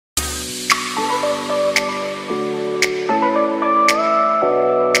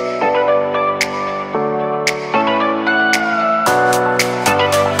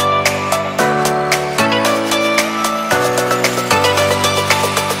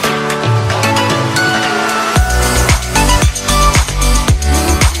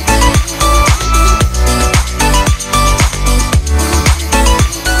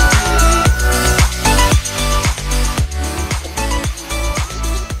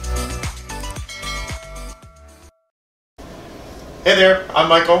Hey there, I'm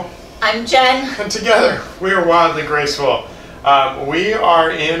Michael. I'm Jen. And together, we are wildly graceful. We are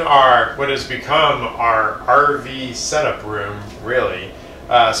in what has become our RV setup room, really.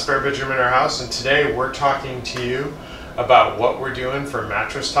 Spare bedroom in our house, and today we're talking to you about what we're doing for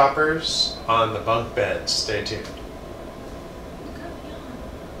mattress toppers on the bunk beds. Stay tuned.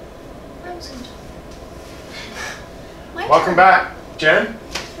 Welcome back, Jen.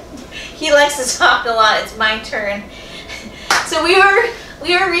 He likes to talk a lot. It's my turn. So we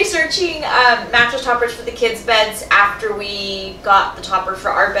were researching mattress toppers for the kids' beds after we got the topper for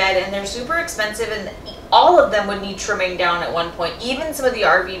our bed, and they're super expensive, and all of them would need trimming down at one point. Even some of the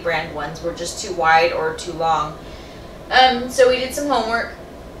RV brand ones were just too wide or too long. So we did some homework.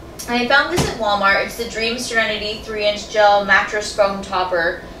 I found this at Walmart. It's the Dream Serenity 3-inch gel mattress foam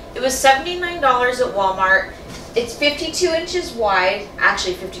topper. It was $79 at Walmart. It's 52 inches wide,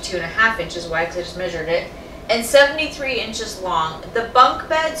 actually 52.5 inches wide because I just measured it, and 73 inches long. The bunk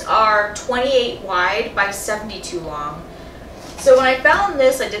beds are 28 wide by 72 long. So when I found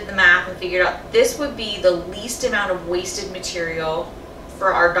this, I did the math and figured out this would be the least amount of wasted material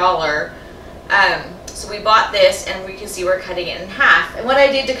for our dollar. So we bought this, and we can see we're cutting it in half. And what I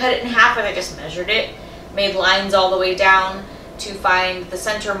did to cut it in half is I just measured it, made lines all the way down to find the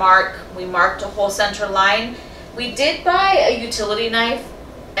center mark. We marked a whole center line. We did buy a utility knife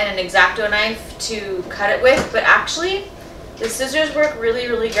and an X-Acto knife to cut it with, but actually the scissors work really,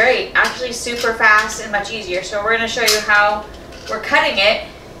 really great. Actually super fast and much easier. So we're going to show you how we're cutting it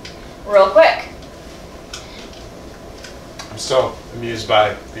real quick. I'm still amused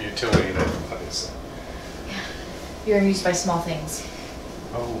by the utility knife, obviously. Yeah, you're amused by small things.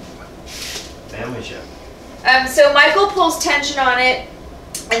 Oh, family ship. So Michael pulls tension on it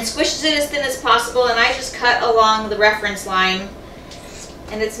and squishes it as thin as possible, and I just cut along the reference line,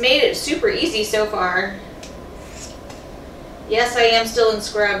 and it's made it super easy so far. Yes, I am still in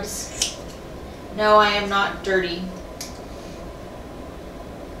scrubs. No, I am not dirty.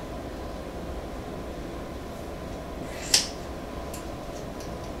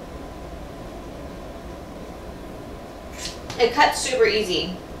 It cuts super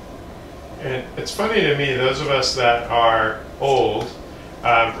easy. And it's funny to me, those of us that are old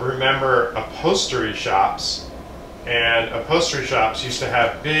remember upholstery shops, and upholstery shops used to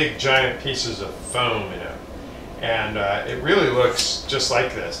have big giant pieces of foam in them, and it really looks just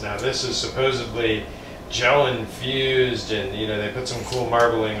like this. Now this is supposedly gel infused, and you know, they put some cool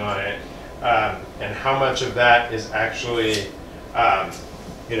marbling on it, and how much of that is actually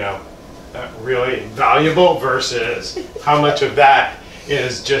you know, really valuable versus how much of that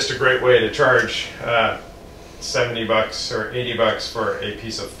is just a great way to charge $70 or $80 for a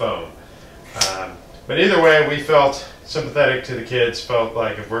piece of foam. But either way, we felt sympathetic to the kids, felt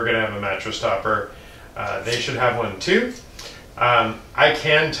like if we're going to have a mattress topper, they should have one too. I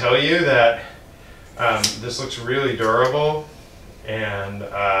can tell you that this looks really durable, and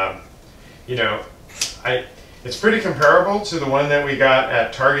you know, it's pretty comparable to the one that we got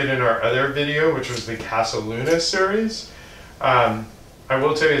at Target in our other video, which was the Casa Luna series. I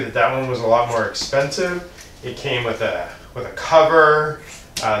will tell you that that one was a lot more expensive. It came with a cover.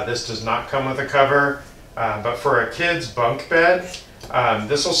 This does not come with a cover, but for a kid's bunk bed,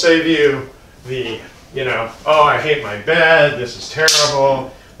 this will save you the, you know, oh, I hate my bed, this is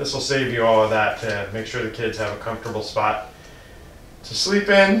terrible. This will save you all of that to make sure the kids have a comfortable spot to sleep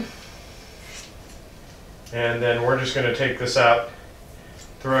in. And then we're just going to take this out,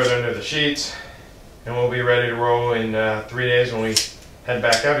 throw it under the sheets, and we'll be ready to roll in 3 days when we head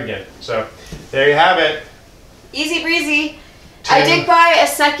back out again. So there you have it. Easy breezy. I did buy a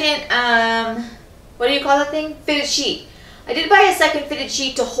second, what do you call that thing? Fitted sheet. I did buy a second fitted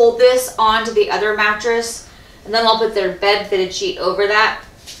sheet to hold this onto the other mattress, and then I'll put their bed fitted sheet over that,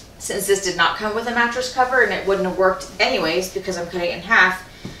 since this did not come with a mattress cover, and it wouldn't have worked anyways because I'm cutting it in half.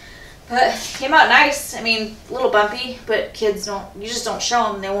 But it came out nice. I mean, a little bumpy, but kids don't, you just don't show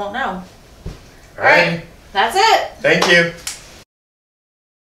them and they won't know. All right, that's it. Thank you.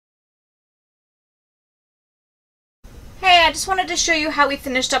 Hey, I just wanted to show you how we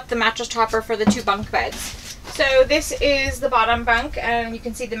finished up the mattress topper for the 2 bunk beds. So this is the bottom bunk, and you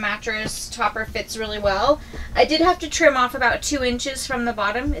can see the mattress topper fits really well. I did have to trim off about 2 inches from the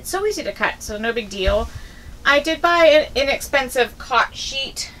bottom. It's so easy to cut, so no big deal. I did buy an inexpensive cot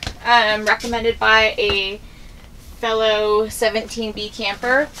sheet recommended by a fellow 17B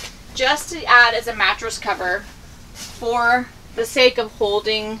camper, just to add as a mattress cover for the sake of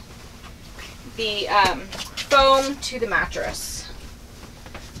holding the foam to the mattress.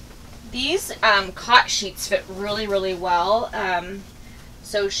 These cot sheets fit really, really well.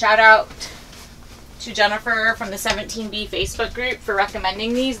 So shout out to Jennifer from the 17B Facebook group for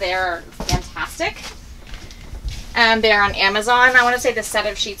recommending these. They are fantastic. They're on Amazon. I want to say the set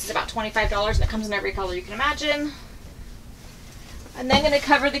of sheets is about $25 and it comes in every color you can imagine. I'm then going to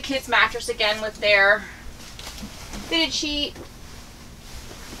cover the kids' mattress again with their fitted sheet,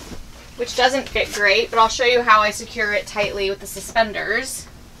 which doesn't fit great, but I'll show you how I secure it tightly with the suspenders.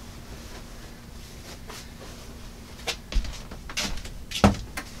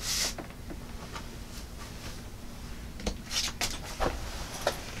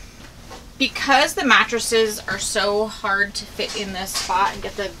 Because the mattresses are so hard to fit in this spot and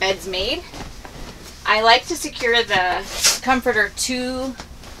get the beds made, I like to secure the comforter to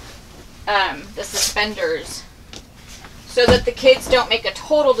the suspenders so that the kids don't make a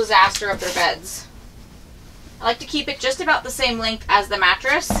total disaster of their beds. I like to keep it just about the same length as the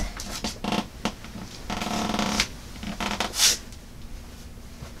mattress.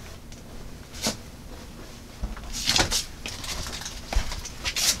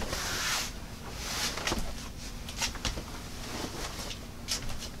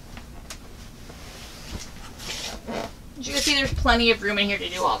 As you can see, there's plenty of room in here to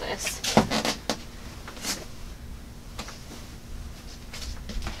do all this.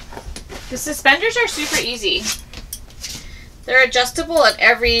 The suspenders are super easy. They're adjustable at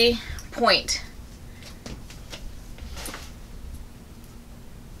every point.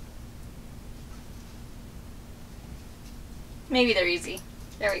 Maybe they're easy.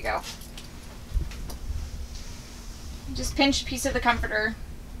 There we go. Just pinch a piece of the comforter.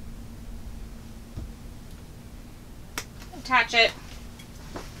 Attach it,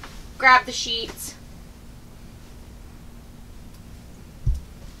 grab the sheets,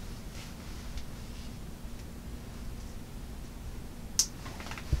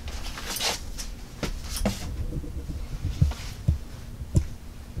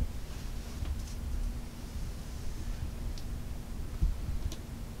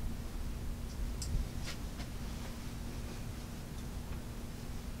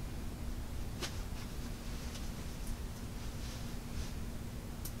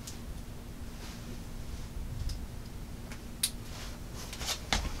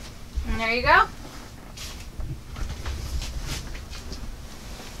 and there you go.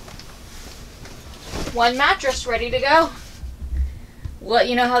 One mattress ready to go. We'll let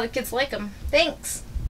you know how the kids like them. Thanks.